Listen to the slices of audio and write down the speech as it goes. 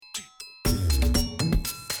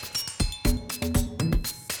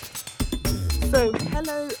So,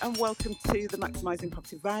 hello and welcome to the Maximising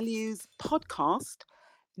Property Values podcast,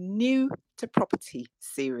 new to property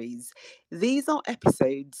series. These are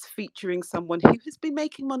episodes featuring someone who has been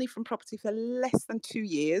making money from property for less than 2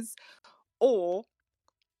 years or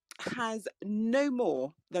has no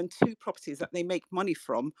more than 2 properties that they make money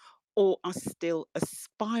from or are still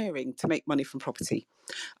aspiring to make money from property.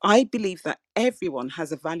 I believe that everyone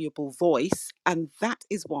has a valuable voice, and that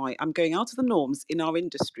is why I'm going out of the norms in our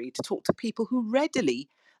industry to talk to people who readily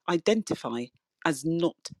identify as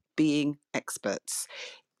not being experts.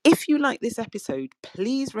 If you like this episode,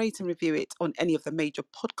 please rate and review it on any of the major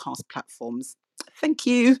podcast platforms. Thank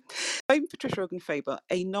you. I'm Patricia Ogunfaber,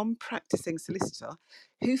 a non-practicing solicitor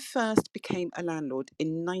who first became a landlord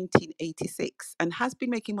in 1986 and has been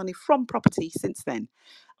making money from property since then.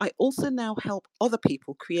 I also now help other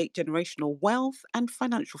people create generational wealth and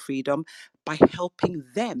financial freedom by helping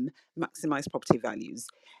them maximize property values.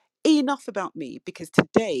 Enough about me, because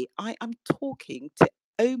today I am talking to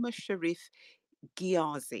Omar Sharif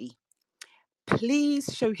Ghyasy.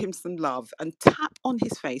 Please show him some love and tap on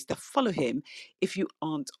his face to follow him if you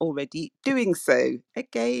aren't already doing so.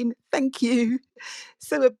 Again, thank you.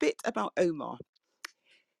 So, a bit about Omar.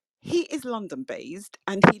 He is London based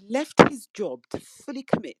and he left his job to fully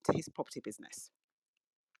commit to his property business.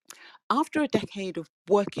 After a decade of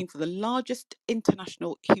working for the largest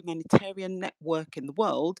international humanitarian network in the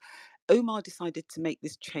world, Omar decided to make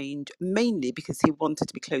this change mainly because he wanted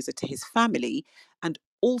to be closer to his family and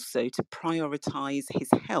also to prioritize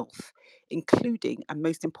his health, including and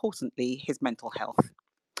most importantly, his mental health.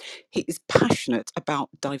 He is passionate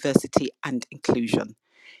about diversity and inclusion.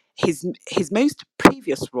 His most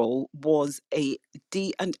previous role was a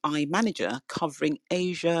D&I manager covering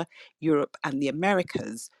Asia, Europe, and the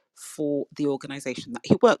Americas for the organization that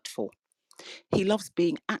he worked for. He loves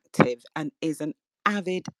being active and is an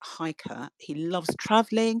avid hiker. He loves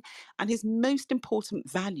traveling, and his most important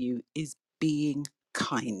value is being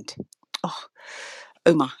kind. Oh,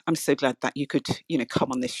 Omar, I'm so glad that you could,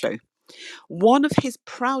 come on this show. One of his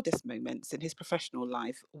proudest moments in his professional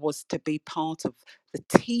life was to be part of the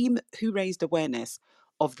team who raised awareness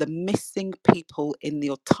of the missing people in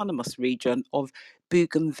the autonomous region of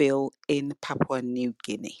Bougainville in Papua New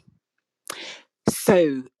Guinea.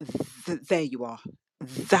 So there you are.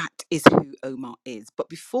 That is who Omar is. But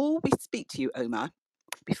before we speak to you, Omar,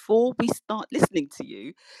 before we start listening to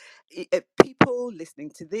you, people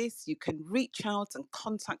listening to this, you can reach out and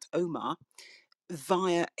contact Omar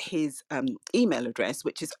via his email address,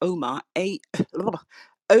 which is Omar, OMAR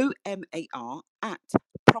at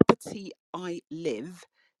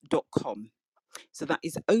propertyilive.com. So that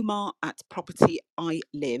is Omar at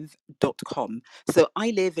propertyilive.com. So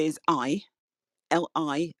I live is ILIVE.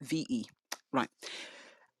 Right.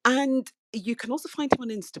 And you can also find him on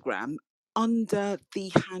Instagram under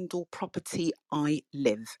the handle Property I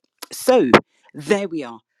Live. So there we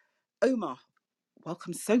are. Omar,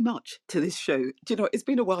 welcome so much to this show. Do you know, it's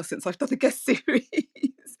been a while since I've done a guest series.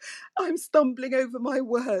 I'm stumbling over my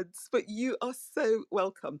words, but you are so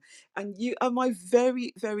welcome. And you are my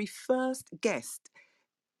very, very first guest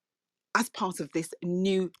as part of this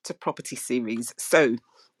new to property series. So,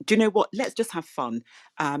 do you know what? Let's just have fun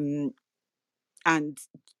and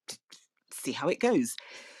see how it goes.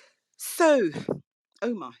 So,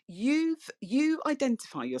 Omar, you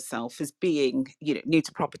identify yourself as being, new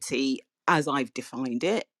to property as I've defined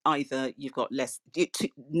it. Either you've got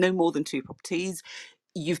no more than 2 properties,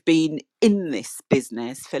 you've been in this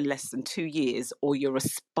business for less than 2 years, or you're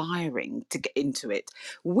aspiring to get into it.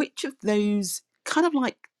 Which of those kind of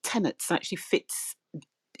like tenets actually fits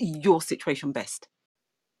your situation best?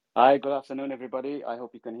 Hi, good afternoon, everybody. I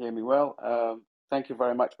hope you can hear me well. Thank you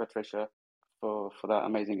very much, Patricia, for that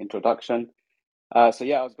amazing introduction. So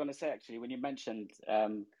yeah, I was going to say actually, when you mentioned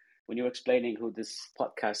when you were explaining who this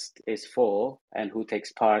podcast is for and who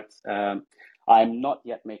takes part, I'm not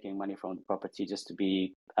yet making money from the property, just to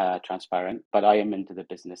be transparent, but I am into the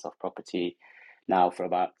business of property now for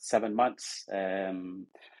about 7 months. I'm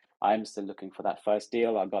still looking for that first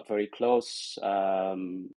deal. I got very close.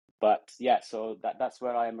 But yeah, so that's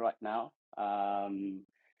where I am right now.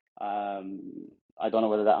 I don't know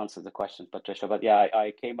whether that answers the question, Patricia, but yeah,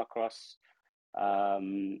 I came across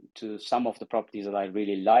to some of the properties that I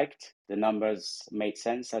really liked. The numbers made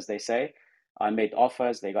sense, as they say. I made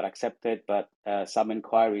offers, they got accepted, but some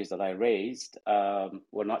inquiries that I raised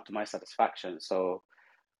were not to my satisfaction. So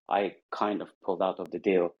I kind of pulled out of the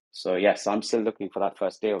deal. So yes, I'm still looking for that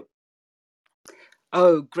first deal.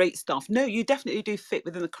 Oh, great stuff. No, you definitely do fit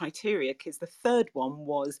within the criteria, because the third one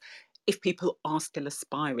was if people are still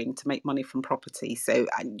aspiring to make money from property. So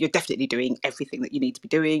and you're definitely doing everything that you need to be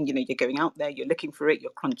doing. You know, you're going out there, you're looking for it,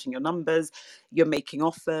 you're crunching your numbers, you're making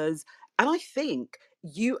offers. And I think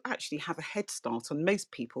you actually have a head start on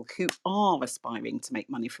most people who are aspiring to make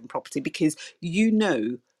money from property, because you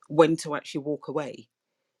know when to actually walk away.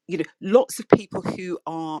 You know, lots of people who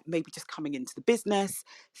are maybe just coming into the business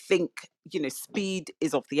think, you know, speed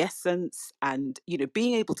is of the essence, and, you know,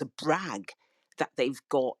 being able to brag that they've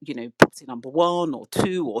got, you know, property number one or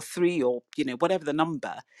two or three, or, you know, whatever the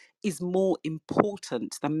number, is more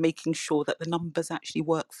important than making sure that the numbers actually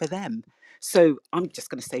work for them. So I'm just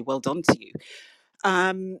going to say well done to you.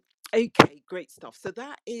 um, okay, great stuff. So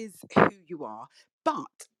that is who you are.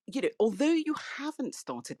 But, you know, although you haven't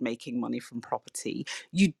started making money from property,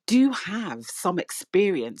 you do have some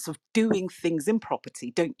experience of doing things in property,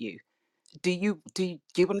 don't you? Do you want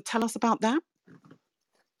to tell us about that?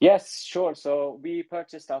 Yes, sure. So we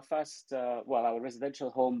purchased our first, our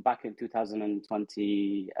residential home back in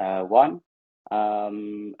 2021.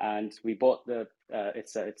 And we bought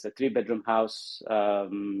it's a three-bedroom house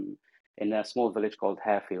in a small village called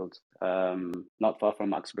Harefield, not far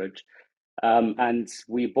from Uxbridge. And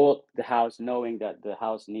we bought the house knowing that the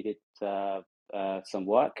house needed some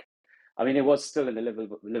work. I mean, it was still in a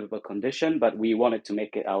livable condition, but we wanted to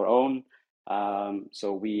make it our own.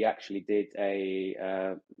 So we actually did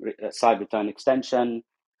a side return extension.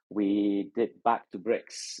 We did back to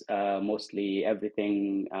bricks, mostly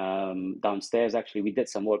everything downstairs. Actually, we did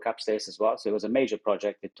some work upstairs as well. So it was a major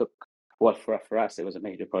project. It took, well, for us, it was a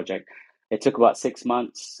major project. It took about 6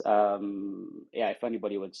 months. Yeah, if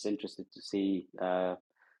anybody was interested to see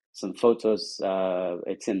some photos,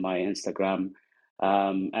 it's in my Instagram.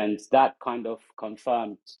 And that kind of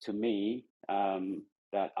confirmed to me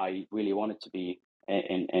that I really wanted to be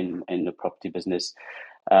in the property business.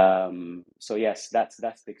 So yes, that's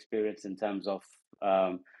the experience in terms of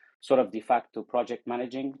sort of de facto project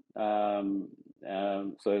managing. So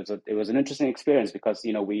it was an interesting experience because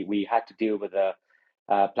we had to deal with a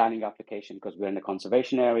planning application because we're in the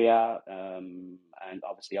conservation area, and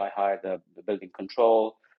obviously I hired the building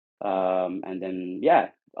control, and then yeah,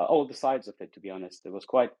 all the sides of it. To be honest, it was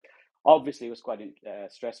quite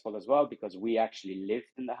stressful as well because we actually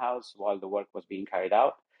lived in the house while the work was being carried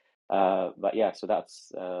out. But yeah, so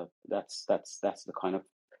that's the kind of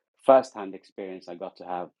first-hand experience I got to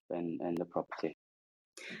have in the property.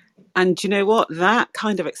 And you know what? That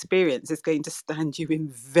kind of experience is going to stand you in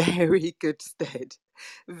very good stead.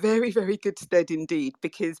 Very, very good stead indeed,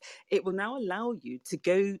 because it will now allow you to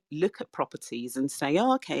go look at properties and say,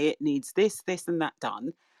 oh, okay, it needs this, this, and that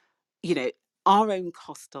done. You know, our own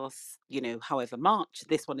cost us, you know, however much.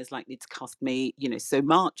 This one is likely to cost me, you know, so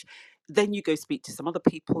much. Then you go speak to some other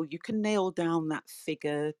people. You can nail down that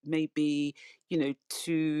figure, maybe, you know,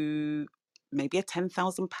 to maybe a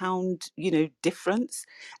 £10,000, you know, difference.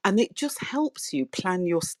 And it just helps you plan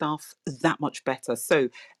your stuff that much better. So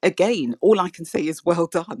again, all I can say is well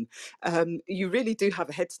done. You really do have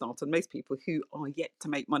a head start on most people who are yet to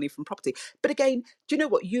make money from property. But again, do you know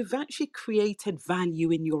what? You've actually created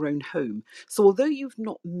value in your own home. So although you've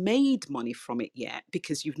not made money from it yet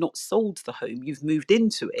because you've not sold the home, you've moved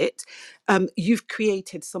into it, you've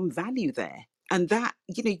created some value there. And that,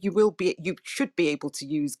 you know, you should be able to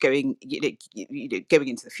use going, going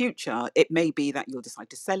into the future. It may be that you'll decide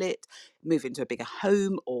to sell it, move into a bigger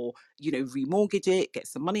home, or, you know, remortgage it, get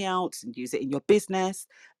some money out and use it in your business.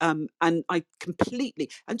 And I completely,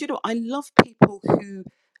 and you know, I love people who,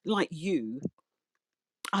 like you,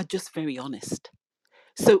 are just very honest.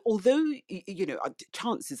 So although you know,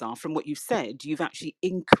 chances are from what you've said, you've actually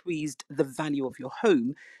increased the value of your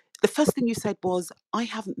home. The first thing you said was, I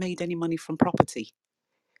haven't made any money from property,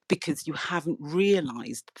 because you haven't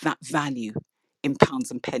realized that value in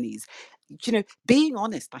pounds and pennies. You know, being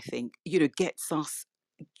honest, I think, you know, gets us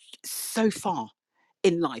so far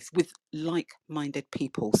in life with like-minded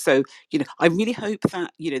people. So, you know, I really hope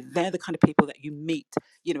that, you know, they're the kind of people that you meet,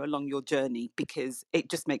 you know, along your journey, because it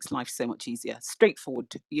just makes life so much easier.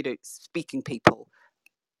 Straightforward, you know, speaking people.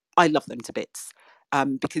 I love them to bits,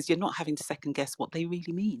 because you're not having to second guess what they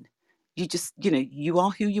really mean. You just, you know, you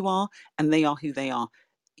are who you are, and they are who they are.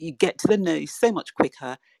 You get to the know so much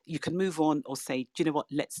quicker. You can move on or say, do you know what?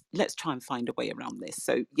 Let's try and find a way around this.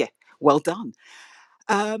 So yeah, well done.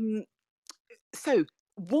 Um, so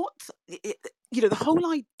what you know, the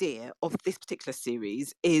whole idea of this particular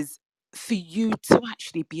series is for you to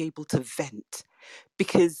actually be able to vent,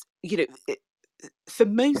 because you know, for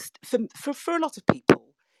most for a lot of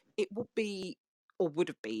people, it would be, or would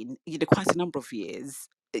have been, you know, quite a number of years,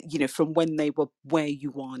 you know, from when they were where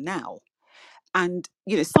you are now. And,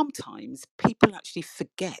 sometimes people actually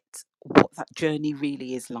forget what that journey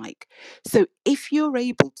really is like. So if you're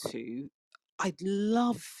able to, I'd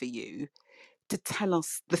love for you to tell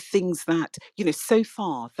us the things that, so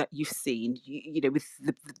far that you've seen, with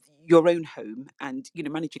your own home and,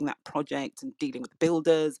 managing that project and dealing with the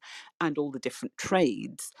builders and all the different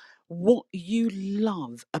trades, what you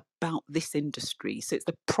love about this industry. So it's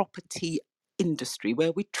the property industry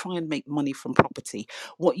where we try and make money from property,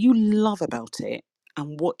 what you love about it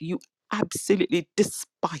and what you absolutely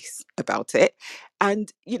despise about it.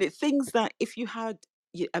 And, things that if you had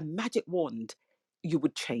a magic wand, you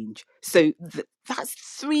would change. So that's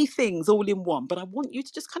three things all in one. But I want you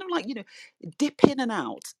to just kind of like, dip in and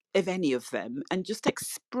out of any of them and just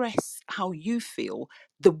express how you feel,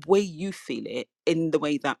 the way you feel it in the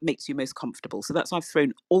way that makes you most comfortable. So that's why I've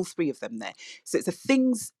thrown all three of them there. So it's the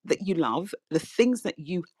things that you love, the things that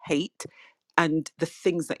you hate, and the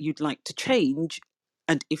things that you'd like to change.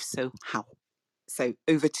 And if so, how? So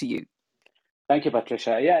over to you. Thank you,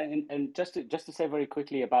 Patricia. Yeah, and just to say very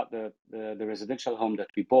quickly about the residential home that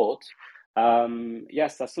we bought.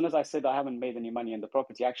 Yes, as soon as I said I haven't made any money in the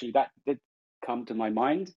property, actually that did come to my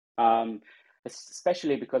mind.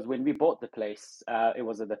 Especially because when we bought the place, it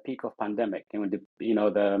was at the peak of pandemic, and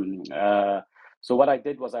when so what I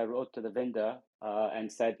did was I wrote to the vendor and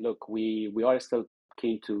said, look, we are still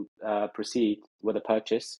keen to proceed with the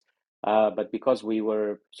purchase, but because we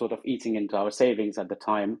were sort of eating into our savings at the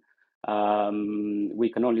time, we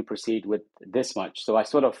can only proceed with this much. So I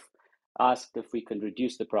sort of asked if we can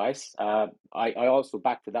reduce the price. I also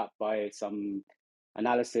backed it up by some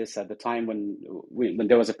analysis at the time when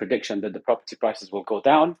there was a prediction that the property prices will go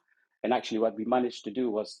down. And actually, what we managed to do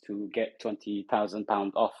was to get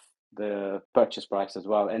 £20,000 off the purchase price as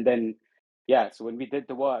well. And then, yeah, so when we did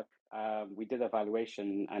the work, we did a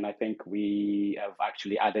valuation, and I think we have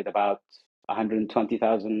actually added about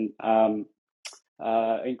 120,000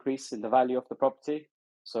 increase in the value of the property.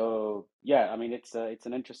 So yeah, I mean it's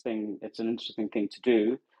an interesting thing to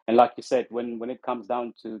do. And like you said, when it comes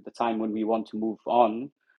down to the time when we want to move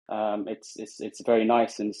on, it's very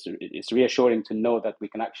nice, and it's reassuring to know that we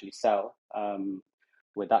can actually sell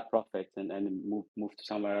with that profit and move to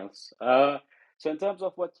somewhere else. So in terms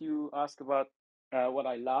of what you ask about, what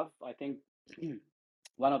I love, I think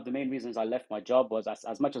one of the main reasons I left my job was,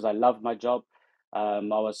 as much as I loved my job, I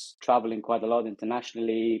was traveling quite a lot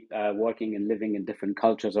internationally, working and living in different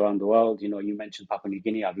cultures around the world. You mentioned Papua New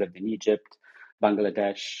Guinea. I've lived in Egypt,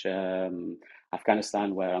 Bangladesh,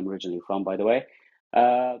 Afghanistan, where I'm originally from, by the way.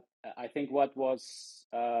 Uh, I think what was,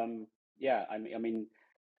 yeah, I mean,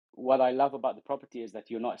 what I love about the property is that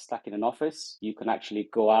you're not stuck in an office. You can actually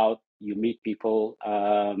go out, you meet people.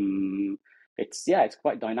 It's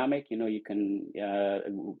quite dynamic. You can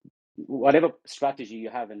whatever strategy you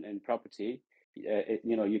have in property,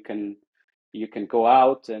 you can go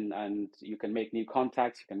out and you can make new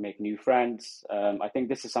contacts, you can make new friends. I think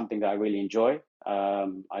this is something that I really enjoy.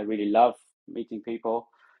 I really love meeting people,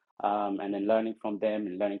 and then learning from them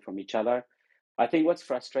and learning from each other. I think what's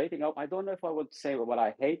frustrating, I don't know if I would say what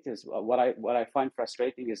I hate is what I find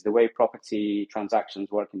frustrating is the way property transactions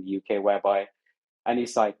work in the UK, whereby any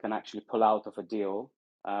site can actually pull out of a deal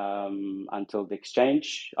until the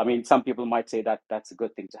exchange. I mean, some people might say that that's a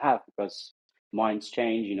good thing to have because minds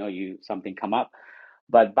change, something come up.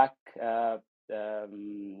 But um,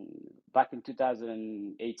 back in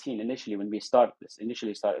 2018, initially when we started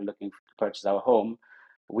looking to purchase our home,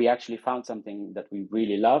 we actually found something that we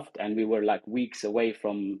really loved, and we were like weeks away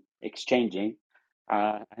from exchanging,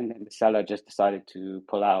 and then the seller just decided to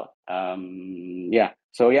pull out. Yeah,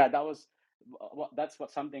 so yeah, that's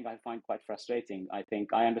what something I find quite frustrating. I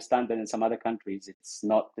think I understand that in some other countries it's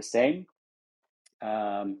not the same.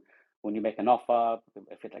 Um, when you make an offer,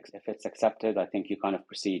 if it's accepted, I think you kind of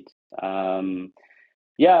proceed.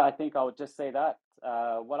 Yeah, I think I would just say that.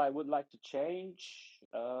 What I would like to change,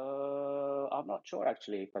 I'm not sure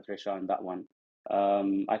actually, Patricia, on that one.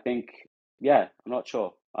 I think, yeah, I'm not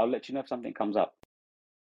sure. I'll let you know if something comes up.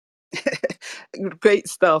 Great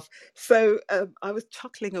stuff. So I was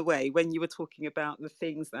chuckling away when you were talking about the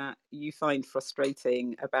things that you find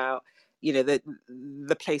frustrating about,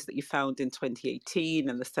 the place that you found in 2018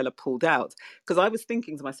 and the seller pulled out. Because I was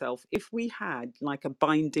thinking to myself, if we had like a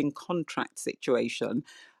binding contract situation,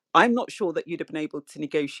 I'm not sure that you'd have been able to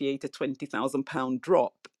negotiate a £20,000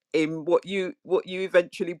 drop in what you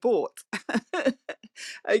eventually bought.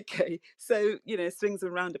 Okay, so swings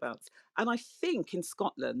and roundabouts. And I think in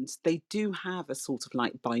Scotland they do have a sort of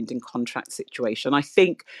like binding contract situation. I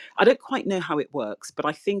don't quite know how it works, but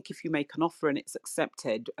I think if you make an offer and it's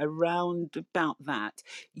accepted around about that,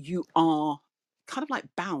 you are kind of like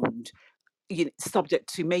bound.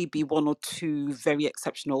 subject to maybe one or two very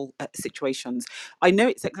exceptional situations. I know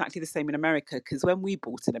it's exactly the same in America, because when we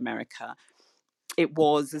bought in America, it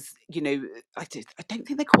was, as I don't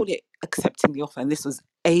think they call it accepting the offer, and this was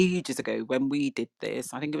ages ago when we did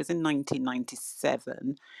this. I think it was in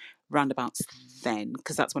 1997, roundabouts then,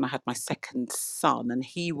 because that's when I had my second son, and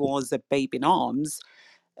he was a babe in arms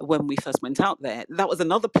when we first went out there. That was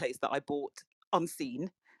another place that I bought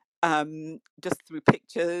unseen, just through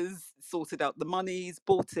pictures, sorted out the monies,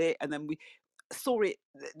 bought it, and then we saw it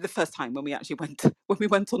the first time when we actually went when we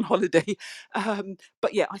went on holiday.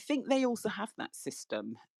 But yeah, I think they also have that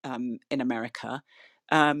system in America.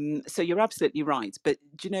 So you're absolutely right. But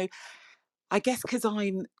I guess because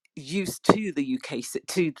I'm used to the UK,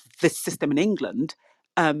 to the system in England,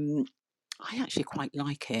 um, I actually quite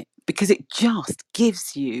like it because it just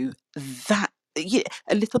gives you that, yeah,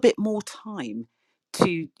 a little bit more time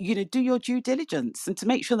to do your due diligence and to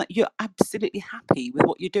make sure that you're absolutely happy with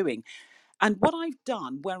what you're doing. And what I've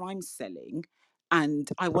done where I'm selling, and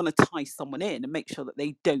I want to tie someone in and make sure that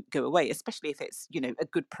they don't go away, especially if it's, a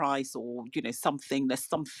good price, or, there's something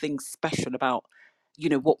special about,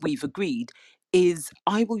 what we've agreed, is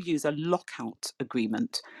I will use a lockout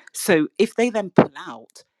agreement. So if they then pull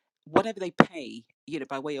out, whatever they pay,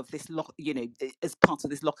 by way of this as part of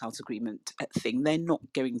this lockout agreement thing, they're not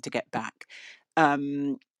going to get back.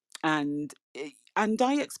 Um, and and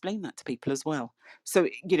I explain that to people as well. So,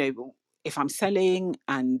 if I'm selling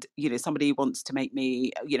and somebody wants to make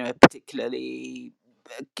me a particularly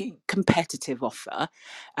competitive offer,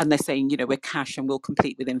 and they're saying we're cash and we'll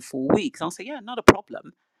complete within 4 weeks, I'll say, yeah, not a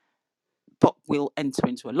problem, but we'll enter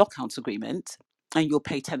into a lockout agreement, and you'll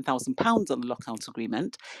pay £10,000 on the lockout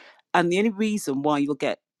agreement, and the only reason why you'll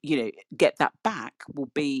get that back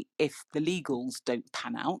will be if the legals don't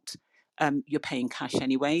pan out. You're paying cash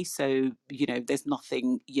anyway, so there's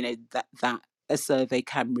nothing that a survey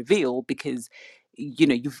can reveal, because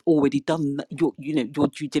you've already done your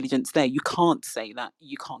due diligence there. You can't say that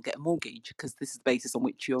you can't get a mortgage, because this is the basis on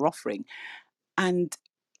which you're offering. And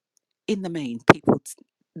in the main, people,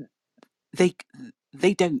 they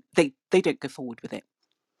they don't go forward with it.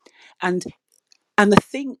 And the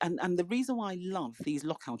thing, and the reason why I love these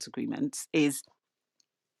lockout agreements is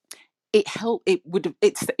it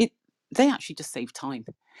they actually just save time.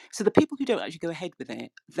 So the people who don't actually go ahead with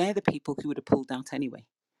it, they're the people who would have pulled out anyway.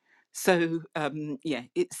 So yeah,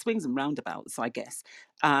 it swings and roundabouts, I guess.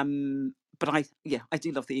 But I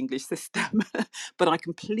do love the English system. But I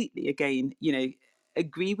completely, again,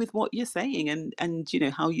 agree with what you're saying, and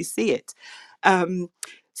how you see it.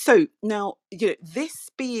 So now, this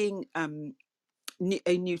being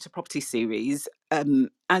a new to property series,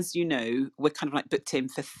 as you know, we're kind of like booked in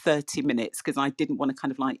for 30 minutes, because I didn't want to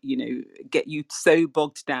kind of like get you so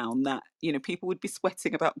bogged down that people would be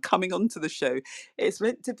sweating about coming onto the show. It's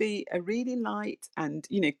meant to be a really light and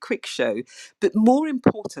quick show, but more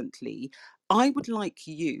importantly, I would like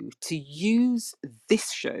you to use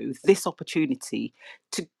this show, this opportunity,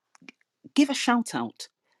 to give a shout out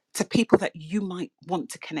to people that you might want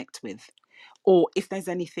to connect with, or if there's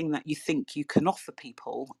anything that you think you can offer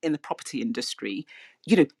people in the property industry,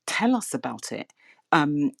 tell us about it.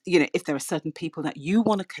 If there are certain people that you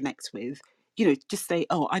want to connect with, just say,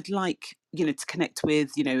 oh, I'd like to connect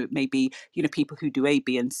with maybe people who do A,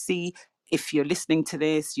 B, and C. If you're listening to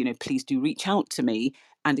this, please do reach out to me.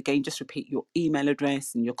 And again, just repeat your email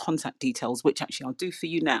address and your contact details, which actually I'll do for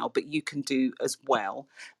you now, but you can do as well,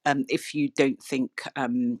 if you don't think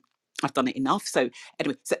I've done it enough. So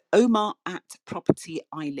anyway, so Omar at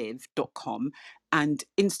propertyilive.com, and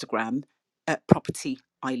Instagram at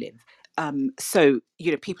propertyilive. So,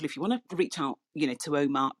 people, if you want to reach out, to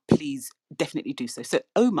Omar, please definitely do so. So,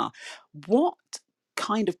 Omar, what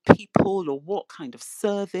kind of people or what kind of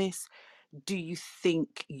service do you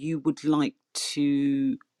think you would like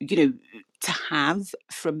to have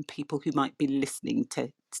from people who might be listening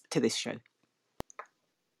to this show?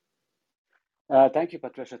 Thank you,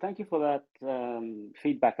 Patricia. Thank you for that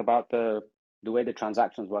feedback about the way the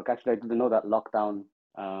transactions work. Actually, I didn't know that lockdown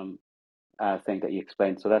um, thing that you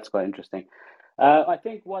explained, so that's quite interesting. I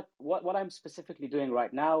think what I'm specifically doing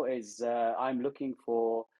right now is I'm looking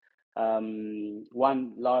for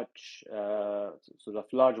one large sort of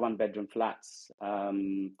large one-bedroom flats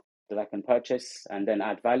that I can purchase and then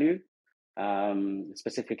add value.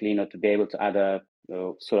 Specifically, to be able to add a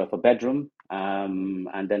sort of a bedroom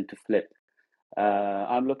and then to flip.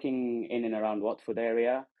 I'm looking in and around Watford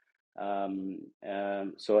area.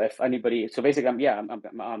 So if anybody, so basically,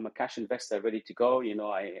 I'm a cash investor ready to go.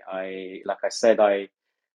 I like I said, I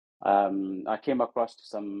came across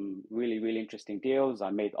some really, really interesting deals. I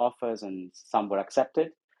made offers and some were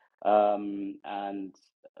accepted. And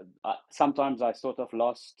sometimes I sort of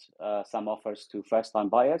lost some offers to first-time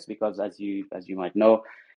buyers because, as you might know,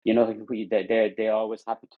 they're always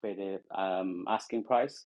happy to pay the asking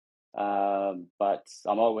price. But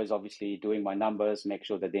I'm always obviously doing my numbers, make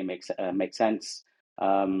sure that they make sense.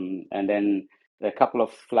 And then the couple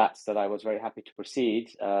of flats that I was very happy to proceed,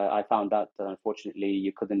 I found out that unfortunately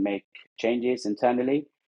you couldn't make changes internally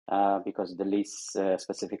because the lease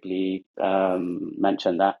specifically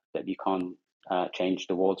mentioned that you can't change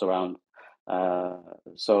the walls around.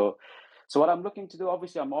 So what I'm looking to do,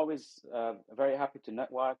 obviously, I'm always very happy to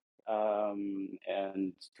network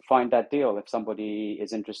and to find that deal if somebody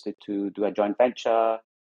is interested to do a joint venture.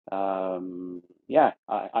 Yeah,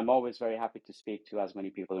 I'm always very happy to speak to as many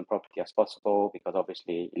people in property as possible because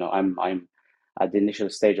obviously, I'm at the initial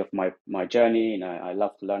stage of my journey, and I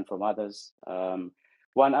love to learn from others.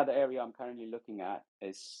 One other area I'm currently looking at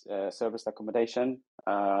is serviced accommodation.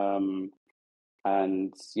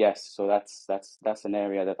 And yes, so that's an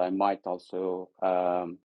area that I might also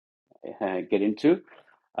get into.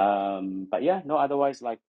 But yeah, no, otherwise,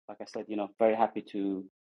 like I said, very happy to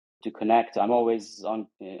connect. I'm always on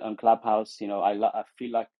Clubhouse. I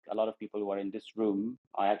feel like a lot of people who are in this room,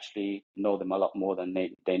 I actually know them a lot more than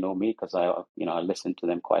they know me because I listen to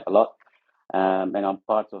them quite a lot. And I'm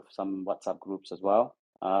part of some WhatsApp groups as well.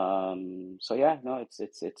 So yeah, no,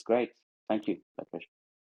 it's great. Thank you, Patricia.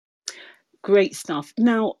 Great stuff.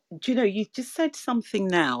 Now, do you know, you just said something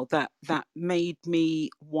now that made me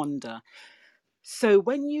wonder. So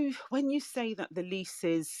when you say that the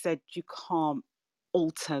leases said you can't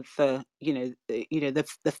alter the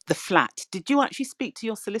flat, did you actually speak to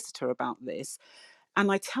your solicitor about this?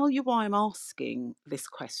 And I tell you why I'm asking this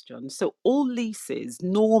question. So all leases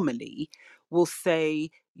normally will say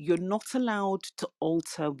you're not allowed to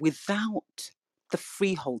alter without the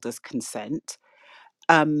freeholder's consent.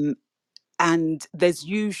 Um, and there's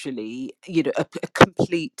usually a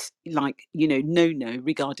complete no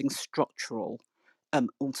regarding structural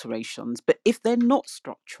alterations. But if they're not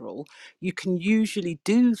structural, you can usually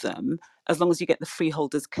do them as long as you get the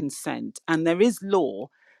freeholder's consent. And there is law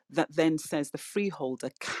that then says the freeholder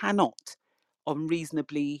cannot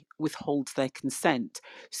unreasonably withhold their consent.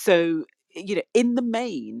 So in the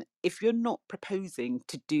main, if you're not proposing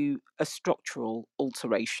to do a structural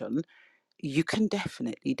alteration, you can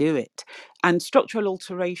definitely do it. And structural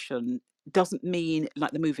alteration doesn't mean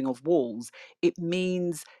like the moving of walls. It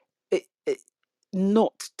means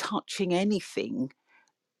not touching anything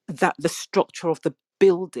that the structure of the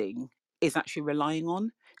building is actually relying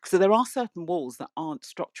on. So there are certain walls that aren't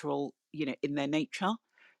structural, in their nature.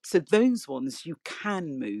 So those ones you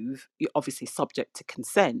can move, you're obviously subject to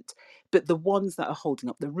consent. But the ones that are holding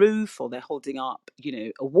up the roof, or they're holding up,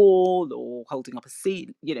 a wall, or holding up a seat,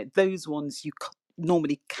 those ones you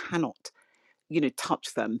normally cannot,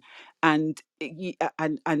 touch them. And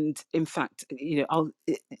in fact, I'll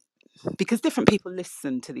because different people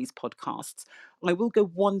listen to these podcasts, I will go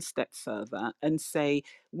one step further and say,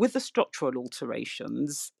 with the structural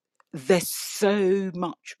alterations, they're so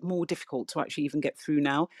much more difficult to actually even get through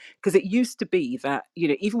now. Because it used to be that,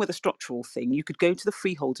 even with a structural thing, you could go to the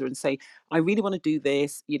freeholder and say, I really want to do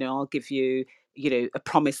this, I'll give you, a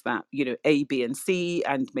promise that, A, B, and C,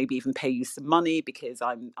 and maybe even pay you some money because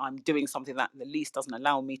I'm doing something that the lease doesn't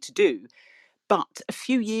allow me to do. But a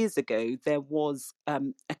few years ago, there was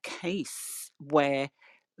a case where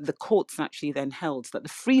the courts actually then held that the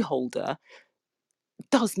freeholder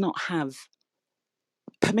does not have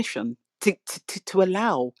permission to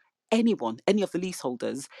allow anyone, any of the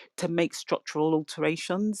leaseholders, to make structural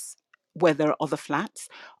alterations where there are other flats,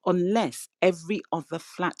 unless every other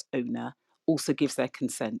flat owner also gives their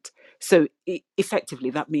consent. So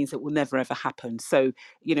effectively, that means it will never ever happen. So,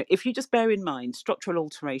 if you just bear in mind structural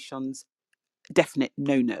alterations, definite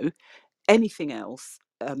no. Anything else,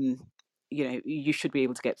 you should be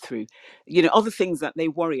able to get through. Other things that they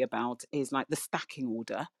worry about is like the stacking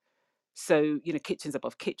order. So, kitchens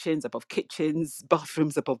above kitchens,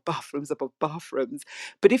 bathrooms above bathrooms above bathrooms.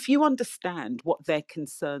 But if you understand what their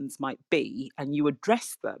concerns might be and you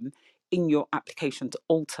address them in your application to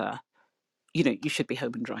alter, you should be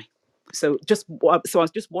home and dry. So I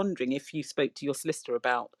was just wondering if you spoke to your solicitor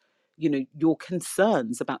about, your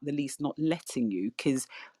concerns about the lease not letting you, because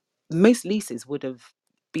most leases would have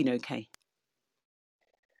been okay.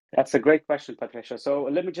 That's a great question, Patricia. So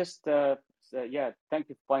let me just, yeah, thank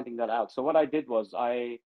you for pointing that out. So what I did was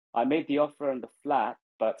I made the offer on the flat,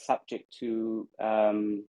 but subject to uh,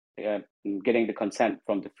 getting the consent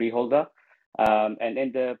from the freeholder. And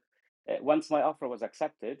in the once my offer was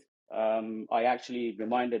accepted, I actually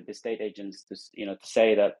reminded the state agents to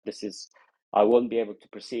say that this is I won't be able to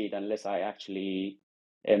proceed unless I actually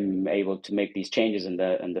am able to make these changes in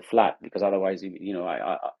the flat, because otherwise,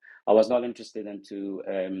 I was not interested into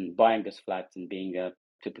buying this flat and being a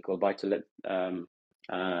typical buy-to-let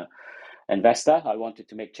investor. I wanted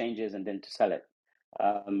to make changes and then to sell it.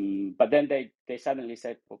 But then they suddenly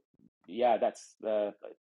said, well, yeah,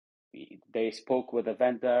 they spoke with the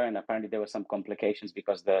vendor, and apparently there were some complications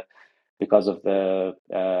because of the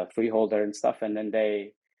freeholder and stuff. And then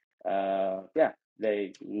they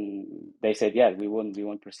said, yeah, we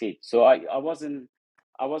won't proceed. So I wasn't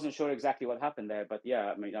sure exactly what happened there, but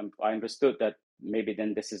yeah, I mean, I understood that maybe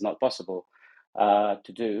then this is not possible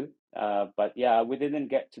to do. But yeah, we didn't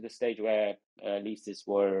get to the stage where leases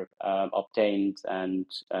were obtained and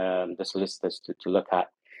the solicitors to look at.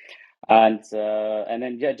 And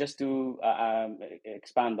then, yeah, just to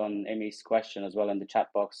expand on Emmy's question as well in the chat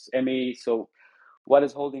box. Emmy, so what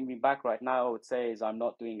is holding me back right now, I would say, is I'm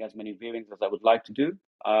not doing as many viewings as I would like to do.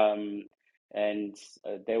 And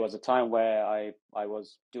there was a time where I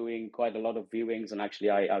was doing quite a lot of viewings, and actually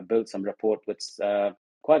I built some rapport with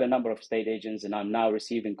quite a number of estate agents, and I'm now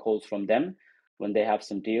receiving calls from them when they have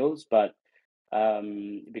some deals. But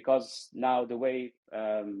because now the way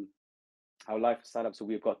our life is set up, so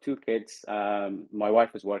we've got two kids. My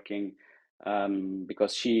wife is working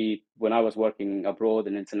because when I was working abroad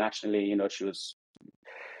and internationally,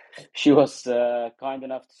 she was kind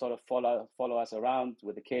enough to sort of follow us around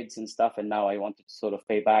with the kids and stuff. And now I wanted to sort of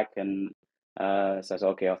pay back, and says,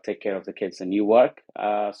 okay, I'll take care of the kids and you work.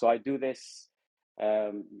 So I do this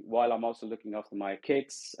while I'm also looking after my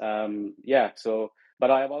kids. Yeah. So, but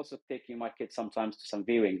I am also taking my kids sometimes to some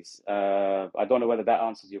viewings. I don't know whether that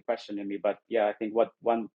answers your question in me, but yeah, I think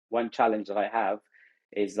one challenge that I have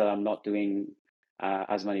is that I'm not doing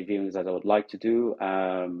as many viewings as I would like to do.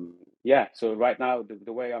 Yeah, so right now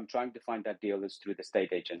the way I'm trying to find that deal is through the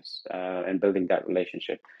state agents and building that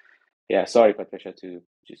relationship. Yeah, sorry, Patricia, to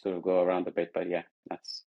sort of go around a bit, but yeah,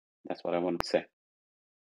 that's what I wanted to say.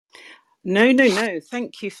 No, no, no.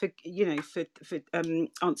 Thank you for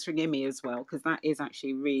answering Emmy as well, because that is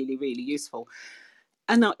actually really, really useful.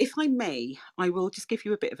 And now, if I may, I will just give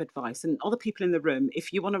you a bit of advice. And other people in the room,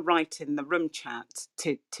 if you want to write in the room chat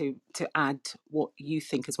to add what you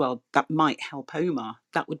think as well, that might help Omar.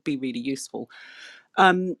 That would be really useful.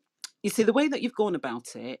 You see, the way that you've gone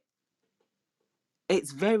about it,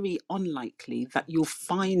 it's very unlikely that you'll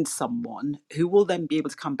find someone who will then be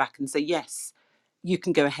able to come back and say, yes, you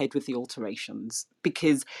can go ahead with the alterations,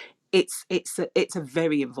 because it's a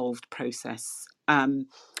very involved process.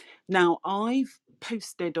 Now, I've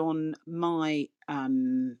posted on my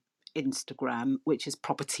Instagram, which is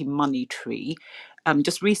Property Money Tree,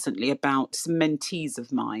 just recently about some mentees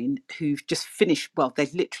of mine who've just finished, well, they're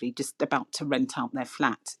literally just about to rent out their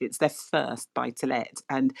flat. It's their first buy to let.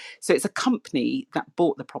 And so it's a company that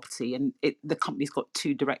bought the property, and the company's got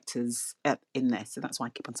two directors in there. So that's why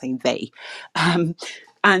I keep on saying they. Um,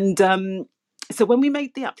 and so when we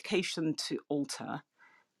made the application to alter,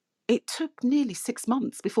 it took nearly 6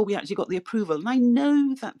 months before we actually got the approval. And I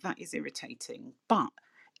know that that is irritating, but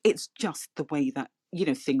it's just the way that,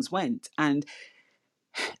 things went. And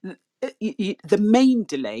the main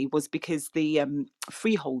delay was because the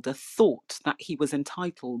freeholder thought that he was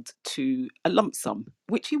entitled to a lump sum,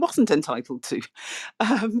 which he wasn't entitled to.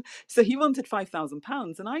 So he wanted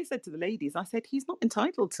 £5,000, and I said to the ladies, I said, he's not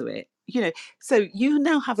entitled to it. So you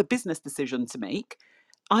now have a business decision to make.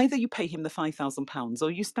 Either you pay him the £5,000, or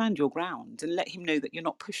you stand your ground and let him know that you're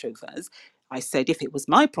not pushovers. I said, if it was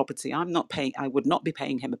my property, I would not be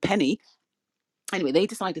paying him a penny. Anyway, they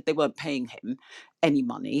decided they weren't paying him any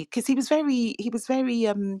money, because he was very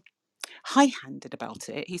high-handed about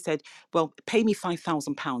it. He said, well, pay me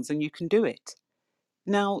 £5,000 and you can do it.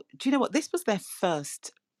 Now, do you know what? This was their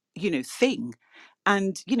first, thing.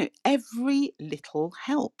 And, every little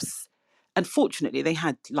helps. Unfortunately, they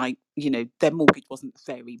had, like, their mortgage wasn't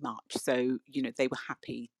very much. So, they were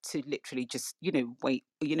happy to literally just,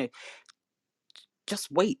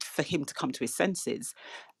 wait for him to come to his senses.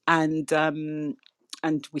 And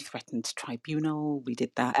we threatened tribunal. We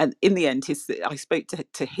did that. And in the end, I spoke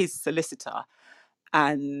to his solicitor,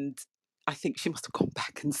 and I think she must have gone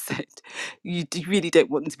back and said, you really don't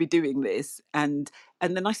want to be doing this. And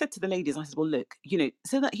then I said to the ladies, I said, well, look,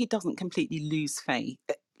 so that he doesn't completely lose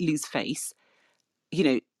face, you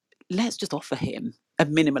know, let's just offer him a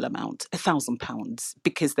minimal amount, £1,000,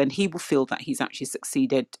 because then he will feel that he's actually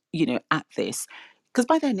succeeded, at this. Because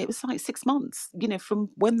by then it was like 6 months, from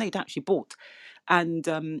when they'd actually bought. And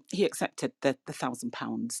he accepted the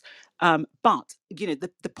 £1,000. But,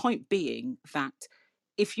 the point being that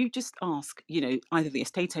if you just ask, either the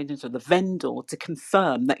estate agent or the vendor to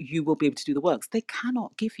confirm that you will be able to do the works, they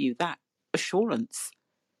cannot give you that assurance.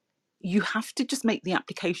 You have to just make the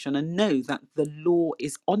application and know that the law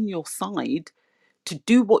is on your side to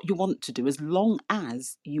do what you want to do, as long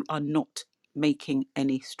as you are not making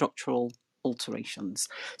any structural alterations.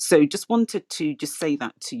 So just wanted to just say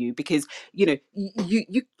that to you, because you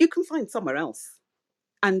can find somewhere else,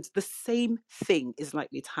 and the same thing is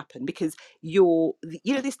likely to happen, because the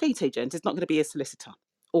estate agent is not going to be a solicitor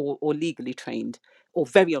or legally trained, or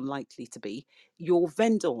very unlikely to be. Your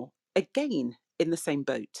vendor, again, in the same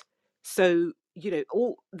boat. So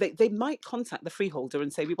all they might contact the freeholder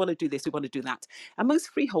and say, we want to do this, we want to do that, and most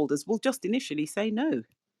freeholders will just initially say no.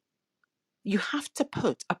 You have to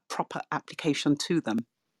put a proper application to them.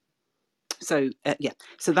 So yeah,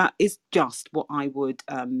 so that is just what I would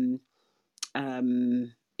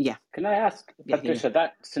yeah. Can I ask, Yeah. Patricia,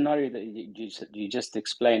 that scenario that you just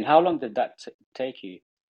explained, how long did that take you?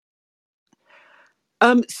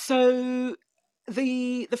 So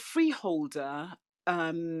the freeholder,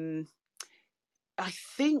 um, I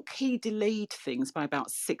think he delayed things by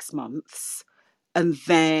about 6 months, and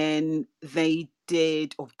then they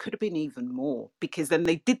did, or could have been even more, because then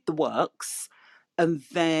they did the works, and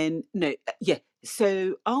then no, yeah.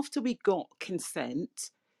 So after we got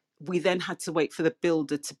consent, we then had to wait for the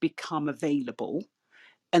builder to become available,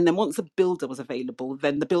 and then once the builder was available,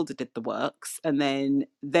 then the builder did the works, and then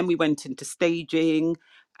we went into staging.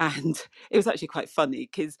 And it was actually quite funny,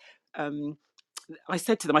 because um, I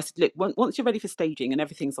said to them, I said, look, once you're ready for staging and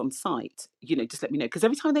everything's on site, just let me know. Because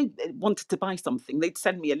every time they wanted to buy something, they'd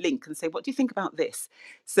send me a link and say, what do you think about this?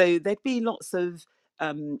 So there'd be lots of,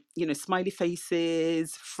 smiley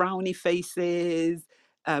faces, frowny faces,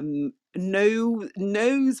 no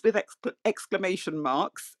nose with exclamation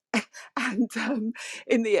marks. And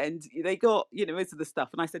in the end, they got most of the stuff.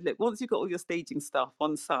 And I said, look, once you've got all your staging stuff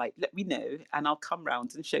on site, let me know, and I'll come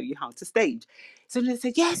round and show you how to stage. So they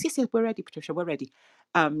said, yes, yes, yes, we're ready, Patricia, we're ready.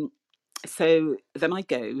 So then I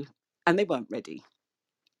go, and they weren't ready.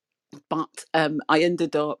 But I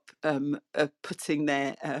ended up putting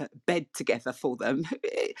their bed together for them.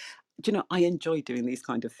 I enjoy doing these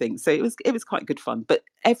kind of things, so it was quite good fun. But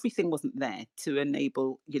everything wasn't there to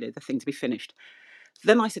enable the thing to be finished.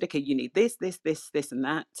 Then I said, okay, you need this, this, this, and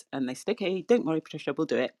that, and they said, okay, don't worry, Patricia, we'll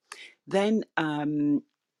do it. Then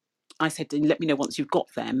I said, let me know once you've got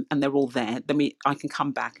them and they're all there. Then I can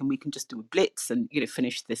come back and we can just do a blitz and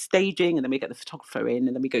finish the staging, and then we get the photographer in,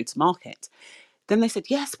 and then we go to market. Then they said,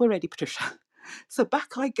 yes, we're ready, Patricia. So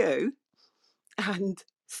back I go, and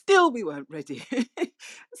still we weren't ready.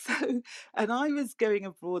 So, and I was going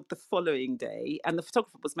abroad the following day, and the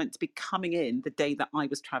photographer was meant to be coming in the day that I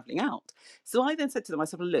was traveling out. So I then said to them, I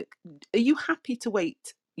said, well, look, are you happy to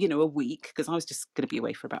wait a week, because I was just going to be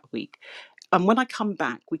away for about a week, and when I come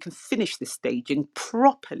back we can finish this staging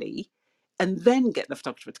properly and then get the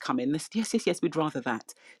photographer to come in. They said, yes, yes, yes, we'd rather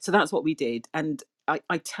that. So that's what we did. And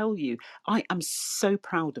I tell you, I am so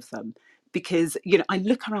proud of them, because I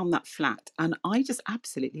look around that flat and I just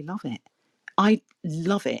absolutely love it. I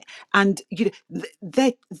love it. And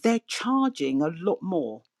they're charging a lot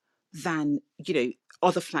more than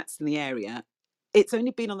other flats in the area. It's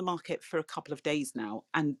only been on the market for a couple of days now,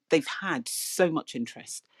 and they've had so much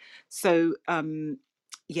interest. So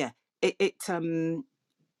yeah, it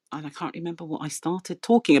and I can't remember what I started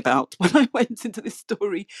talking about when I went into this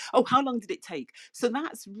story. Oh, how long did it take? So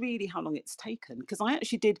that's really how long it's taken, because I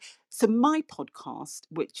actually did. So my podcast,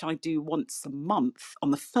 which I do once a month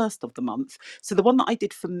on the first of the month. So the one that I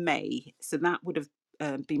did for May, so that would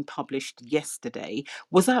have been published yesterday,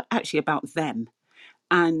 was actually about them.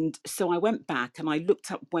 And so I went back and I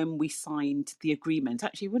looked up when we signed the agreement.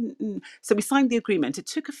 Actually, wouldn't so we signed the agreement. It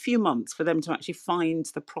took a few months for them to actually find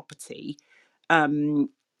the property. Um,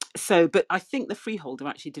 but I think the freeholder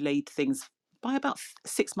actually delayed things by about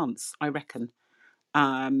 6 months, I reckon.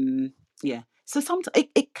 Yeah. So sometimes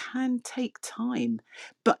it can take time,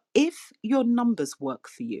 but if your numbers work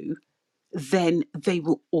for you, then they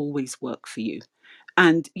will always work for you.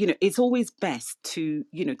 And it's always best to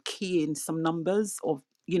key in some numbers of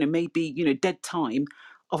maybe dead time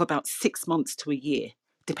of about 6 months to a year,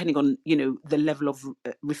 depending on the level of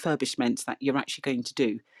refurbishment that you're actually going to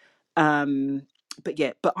do. um but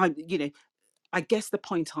yeah, but I guess the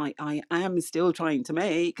point I am still trying to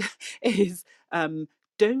make is,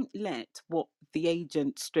 don't let what the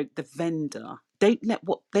agent stroke the vendor, don't let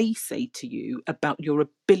what they say to you about your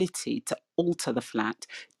ability to alter the flat,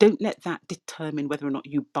 don't let that determine whether or not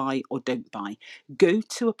you buy or don't buy. Go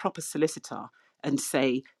to a proper solicitor and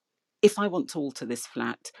say, if I want to alter this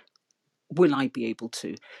flat, will I be able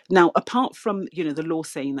to? Now, apart from, the law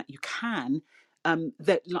saying that you can,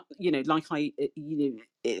 that, like I,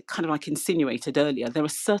 kind of like insinuated earlier, there are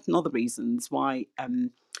certain other reasons why,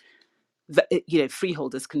 that,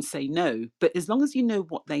 freeholders can say no. But as long as you know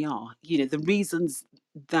what they are, the reasons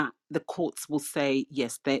that the courts will say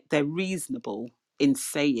yes, they're reasonable in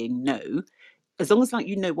saying no. As long as, like,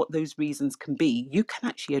 you know what those reasons can be, you can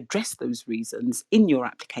actually address those reasons in your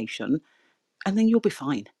application, and then you'll be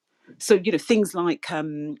fine. So, things like,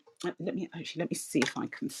 let me see if I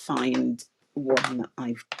can find one that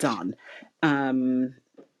I've done.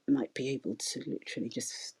 Might be able to literally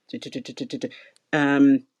just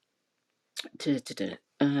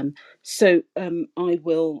um, I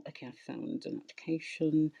will. Okay, I found an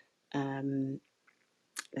application. Um,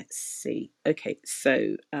 let's see. Okay,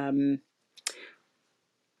 so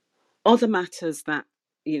other matters that,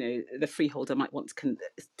 the freeholder might want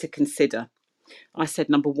to consider. I said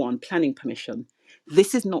number one, planning permission.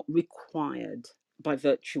 This is not required by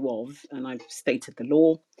virtue of, and I've stated the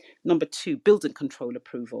law. Number two, building control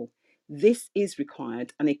approval. This is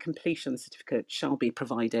required, and a completion certificate shall be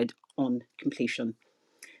provided on completion.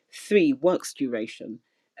 Three, works duration.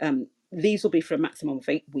 These will be for a maximum of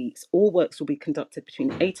 8 weeks. All works will be conducted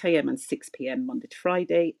between 8 a.m. and 6 p.m. Monday to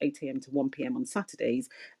Friday, 8 a.m. to 1 p.m. on Saturdays,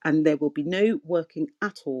 and there will be no working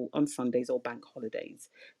at all on Sundays or bank holidays.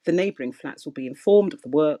 The neighbouring flats will be informed of the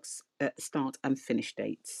works start and finish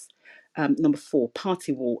dates. Number four,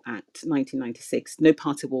 Party Wall Act 1996. No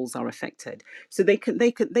party walls are affected, so they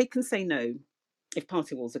can say no if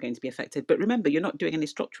party walls are going to be affected. But remember, you're not doing any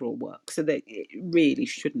structural work, so they it really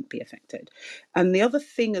shouldn't be affected. And the other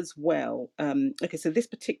thing as well, okay, so this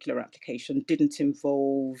particular application didn't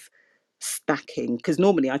involve stacking, because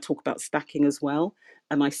normally I talk about stacking as well.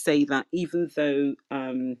 And I say that even though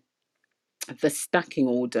the stacking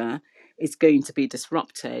order is going to be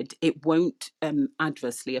disrupted, it won't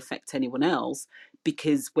adversely affect anyone else,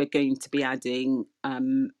 because we're going to be adding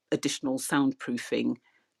additional soundproofing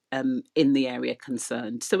in the area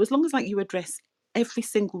concerned. So as long as, like, you address every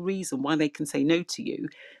single reason why they can say no to you,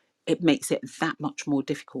 it makes it that much more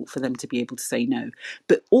difficult for them to be able to say no.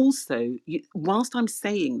 But also, whilst I'm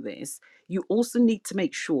saying this, you also need to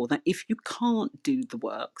make sure that if you can't do the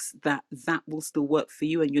works, that will still work for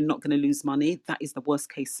you and you're not going to lose money. That is the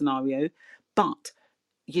worst case scenario. But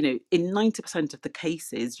in 90% of the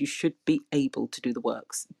cases, you should be able to do the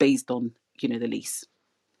works based on, the lease.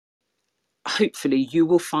 Hopefully you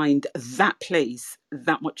will find that place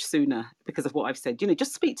that much sooner because of what I've said.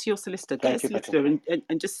 Just speak to your solicitor, get a Thank you, solicitor, Patricia.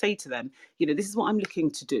 and just say to them, this is what I'm looking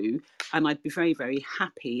to do. And I'd be very, very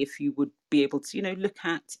happy if you would be able to, look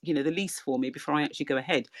at, the lease for me before I actually go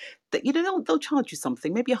ahead. That, they'll charge you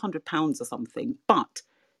something, maybe £100 or something, but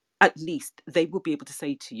at least they will be able to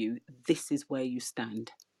say to you, this is where you stand.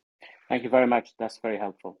 Thank you very much. That's very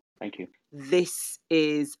helpful. Thank you. This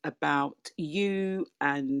is about you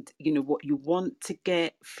and, what you want to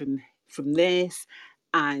get from this.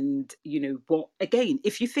 And what, again,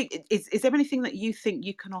 if you think, is there anything that you think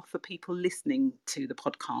you can offer people listening to the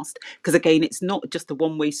podcast? Because again, it's not just a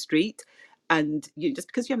one-way street. And just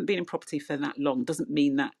because you haven't been in property for that long doesn't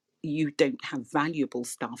mean that you don't have valuable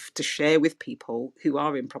stuff to share with people who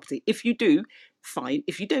are in property. If you do, fine.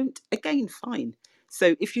 If you don't, again, fine.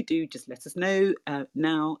 So if you do, just let us know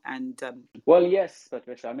now. And Well, yes,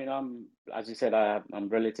 Patricia. I mean, as you said, I'm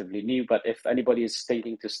relatively new, but if anybody is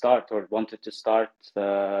stating to start or wanted to start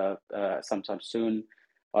sometime soon,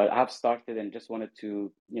 or have started and just wanted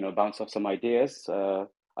to, bounce off some ideas,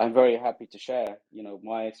 I'm very happy to share,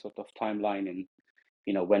 my sort of timeline and,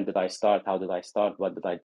 when did I start, how did I start, what did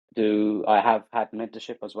I do? I have had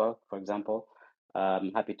mentorship as well, for example.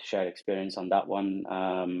 Happy to share experience on that one.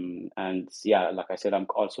 And yeah, like I said, I'm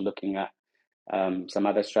also looking at some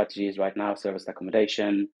other strategies right now, service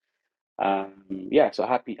accommodation. Yeah, so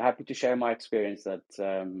happy to share my experience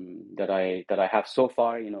that I have so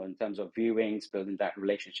far. In terms of viewings, building that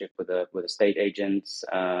relationship with estate agents.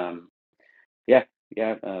 Yeah,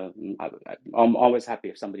 yeah. I'm always happy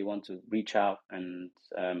if somebody wants to reach out and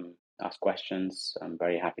ask questions. I'm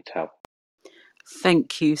very happy to help.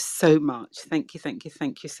 thank you so much. Thank you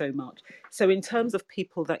so much. So in terms of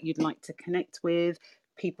people that you'd like to connect with,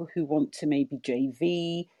 people who want to maybe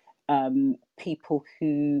JV, people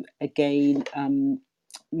who, again,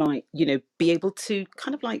 might, be able to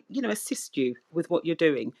kind of like, assist you with what you're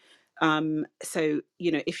doing. So,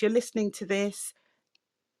 if you're listening to this,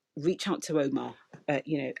 reach out to Omar.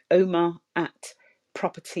 Omar at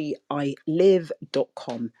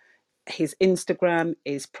propertyilive.com. His Instagram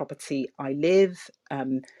is property I live.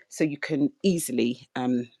 So you can easily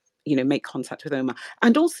make contact with Omar.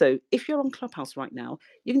 And also, if you're on Clubhouse right now,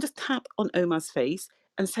 you can just tap on Omar's face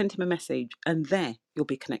and send him a message, and there you'll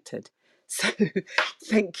be connected. So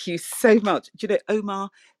thank you so much. Omar,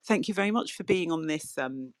 thank you very much for being on this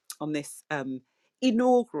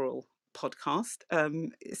inaugural podcast.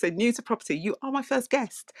 So New to Property, you are my first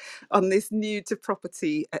guest on this New to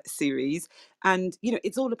Property series. And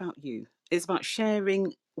it's all about you. It's about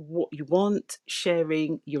sharing what you want,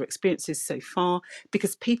 sharing your experiences so far,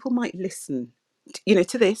 because people might listen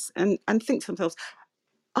to this and think to themselves,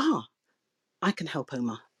 I can help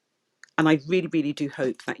Omar. And I really, really do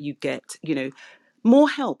hope that you get, more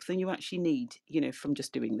help than you actually need, from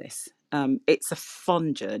just doing this. It's a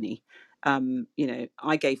fun journey.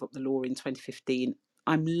 I gave up the law in 2015.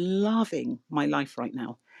 I'm loving my life right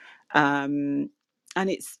now. And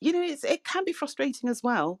it can be frustrating as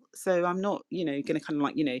well. So I'm not, going to kind of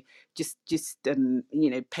like, just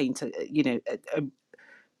paint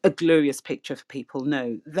a glorious picture for people.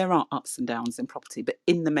 No, there are ups and downs in property, but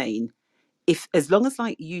in the main, if as long as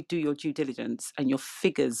like you do your due diligence and your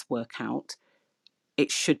figures work out,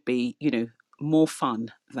 it should be, more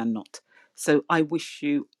fun than not. So I wish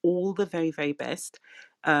you all the very, very best.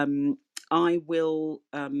 I will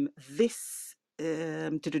what am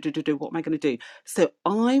I going to do? So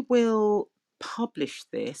I will publish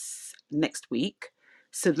this next week.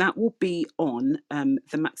 So that will be on the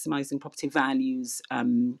Maximising Property Values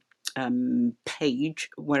page,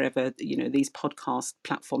 wherever these podcast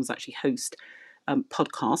platforms actually host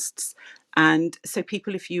podcasts. And so,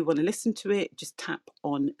 people, if you want to listen to it, just tap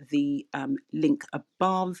on the link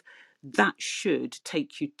above. That should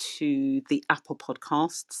take you to the Apple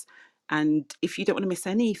Podcasts. And if you don't want to miss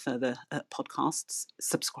any further podcasts,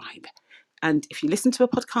 subscribe. And if you listen to a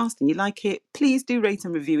podcast and you like it, please do rate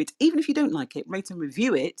and review it. Even if you don't like it, rate and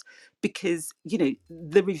review it, because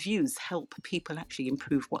the reviews help people actually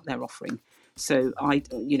improve what they're offering. So I'd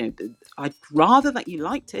rather that you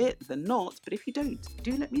liked it than not. But if you don't,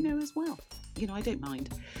 do let me know as well. I don't mind.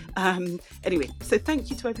 Anyway, so thank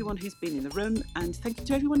you to everyone who's been in the room, and thank you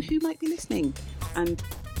to everyone who might be listening. And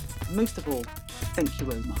most of all, thank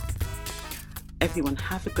you, Omar. Everyone,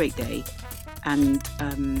 have a great day. And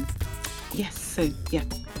yes, so yeah,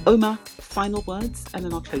 Omar, final words, and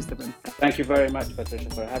then I'll close the room. Thank you very much, Patricia,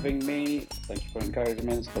 for having me. Thank you for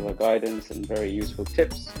encouragements, for the guidance and very useful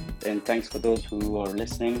tips. And thanks for those who are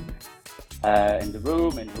listening in the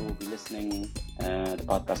room and who will be listening the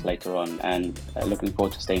podcast later on. And looking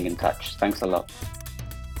forward to staying in touch. Thanks a lot.